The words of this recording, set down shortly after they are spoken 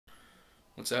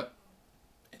What's up?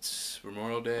 It's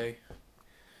Memorial Day,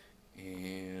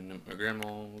 and I'm at my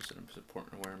grandma's, and I'm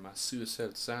supporting wearing my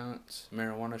Suicide Silence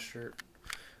marijuana shirt.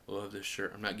 I love this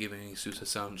shirt. I'm not giving any Suicide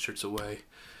Silence shirts away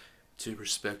to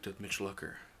respect of Mitch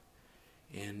Lucker.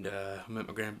 And I'm at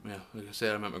like I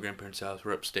said, I'm at my grandparents' house.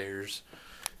 We're upstairs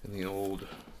in the old.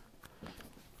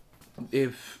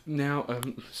 This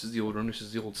is the old room. This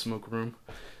is the old smoke room.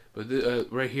 But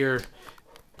right here,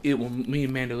 me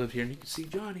and Amanda live here, and you can see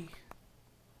Johnny.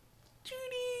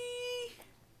 Judy!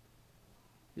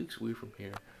 He looks weird from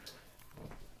here.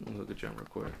 Let me look at John real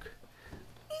quick.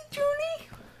 Hey, Johnny!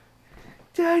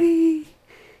 Daddy!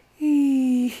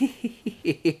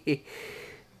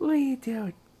 What are you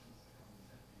doing?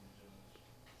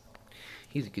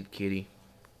 He's a good kitty.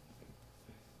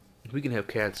 If we can have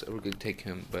cats, we're going to take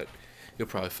him, but he'll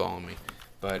probably follow me.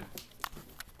 But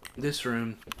this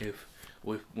room,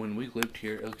 when we lived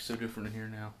here, it looks so different in here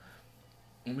now.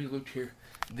 When we lived here,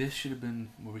 this should have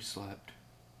been where we slept.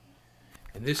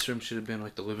 And this room should have been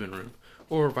like the living room.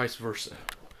 Or vice versa.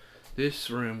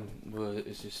 This room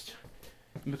is just...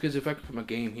 Because if I could put my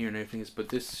game here and everything, but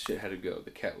this shit had to go. The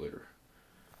cat litter.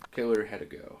 Cat litter had to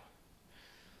go.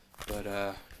 But,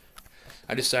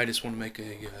 I decided I just want to make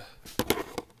a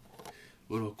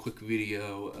little quick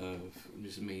video of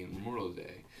just me on Memorial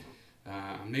Day.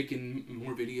 I'm making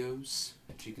more videos,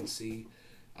 as you can see.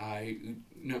 I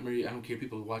don't care if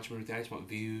people watch them or anything. I just want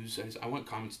views. I want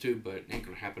comments too, but it ain't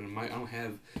gonna happen. I don't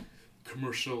have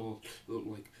commercial,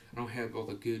 I don't have all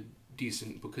the good,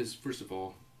 decent, because first of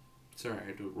all, sorry, I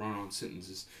had to run on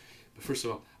sentences. But first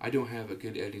of all, I don't have a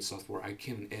good editing software. I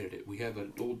can't edit it. We have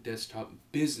an old desktop,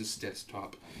 business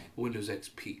desktop, Windows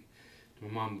XP. My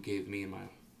mom gave me and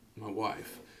my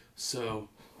wife. So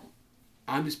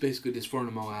I'm just basically just throwing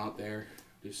them all out there.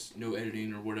 There's no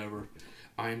editing or whatever.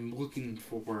 I'm looking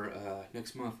for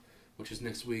next month, which is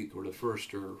next week, or the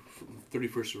 1st or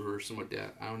 31st or something like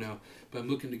that. I don't know. But I'm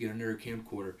looking to get another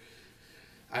camcorder.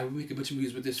 I make a bunch of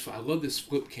movies with this. I love this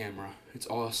flip camera. It's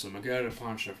awesome. I got it at a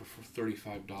pawn shop for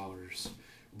 $35.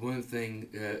 One thing,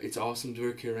 it's awesome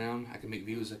to carry around. I can make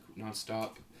videos like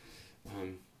nonstop.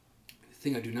 The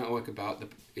thing I do not like about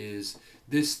is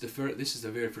this. This is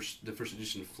the first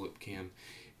edition of Flip Cam,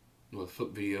 well,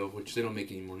 Flip Video, which they don't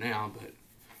make anymore now. But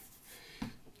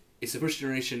it's the first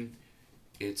generation.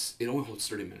 It only holds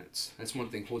 30 minutes. That's one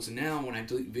thing. So now when I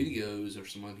delete videos or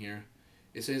someone here,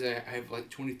 it says I have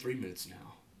like 23 minutes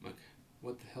now. Like,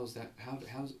 what the hell is that?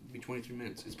 How's it be 23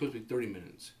 minutes? It's supposed to be 30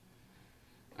 minutes.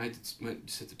 I might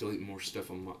just have to delete more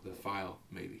stuff on the file,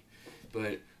 maybe.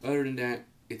 But other than that,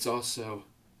 it's also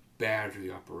battery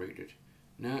operated.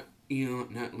 Not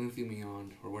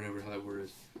lithium-ion or whatever how that word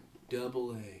is.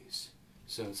 Double A's.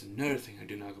 So it's another thing I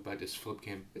do not like about this flip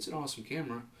cam. It's an awesome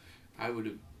camera. I would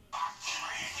have... Oh,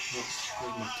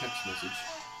 here's my text message.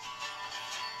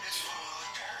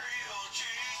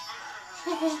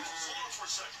 I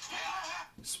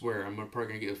swear, I'm probably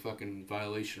gonna get a fucking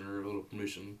violation or a little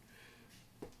permission.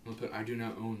 I'm gonna put, I do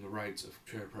not own the rights of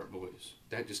Trailer Park Boys.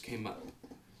 That just came up.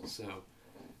 So,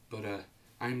 but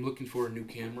I'm looking for a new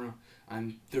camera.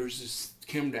 There's this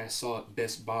camera that I saw at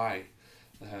Best Buy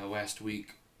last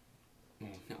week.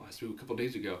 Well, not last week, a couple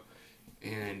days ago.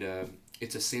 And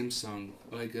it's a Samsung,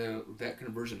 like that kind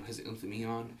of version. It has an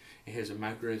lithium-ion. It has a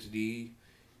micro SD,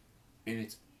 and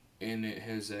it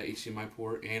has a HDMI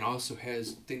port, and also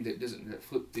has thing that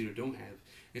Flip Theater don't have.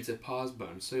 It's a pause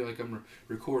button. So like I'm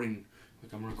recording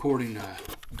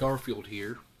Garfield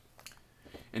here,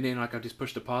 and then like I just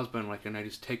push the pause button, and I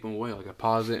just take them away. Like I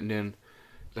pause it and then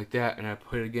like that, and I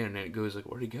put it again, and it goes like,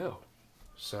 where'd it go?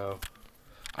 So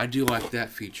I do like that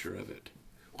feature of it,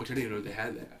 which I didn't know they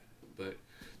had that, but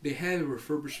they have a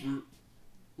refurbishment.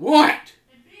 What?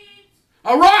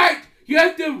 All right, you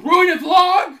have to ruin a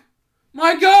vlog.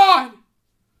 My God!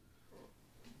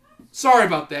 Sorry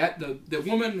about that. The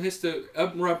woman has to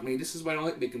interrupt me. This is why I don't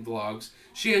like making vlogs.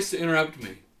 She has to interrupt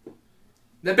me.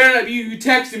 That better not be you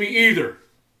texting me either.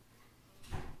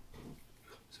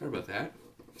 Sorry about that.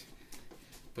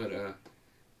 But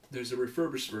there's a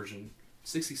refurbished version,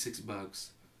 $66.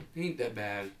 It ain't that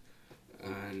bad,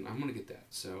 and I'm gonna get that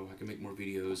so I can make more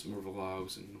videos, more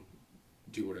vlogs, and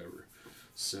do whatever.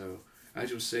 So I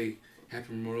just say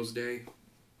Happy Memorial Day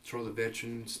to all the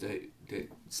veterans that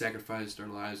sacrificed their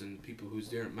lives and people who's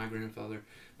there. My grandfather,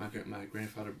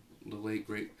 the late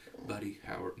great Buddy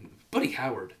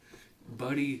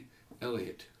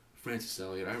Elliott, Francis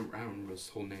Elliott. I don't remember his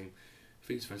whole name. I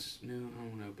think it's Francis. No, I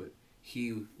don't know, but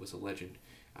he was a legend.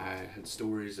 I had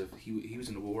stories of he was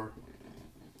in the war,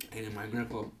 and then my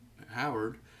grandpa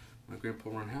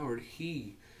Ron Howard,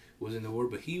 he was in the war,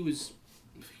 but he was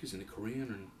in the Korean,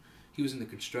 and he was in the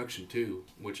construction too,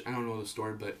 which I don't know the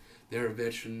story, but they're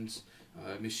veterans.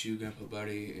 I miss you, Grandpa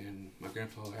Buddy, and my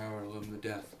Grandpa Howard. I love him to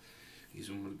death. He's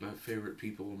one of my favorite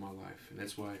people in my life, and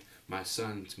that's why my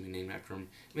son's gonna be named after him.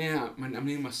 Man, I'm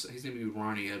naming my son, his name would be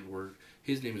Ronnie Edward.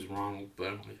 His name is Ronald, but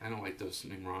I don't like those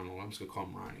name Ronald. I'm just gonna call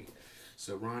him Ronnie.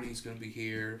 So Ronnie's gonna be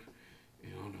here. I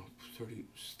don't know,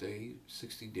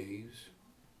 60 days,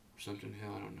 or something.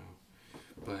 Hell, I don't know.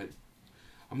 But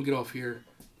I'm gonna get off here.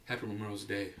 Happy Memorial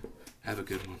Day. Have a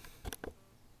good one.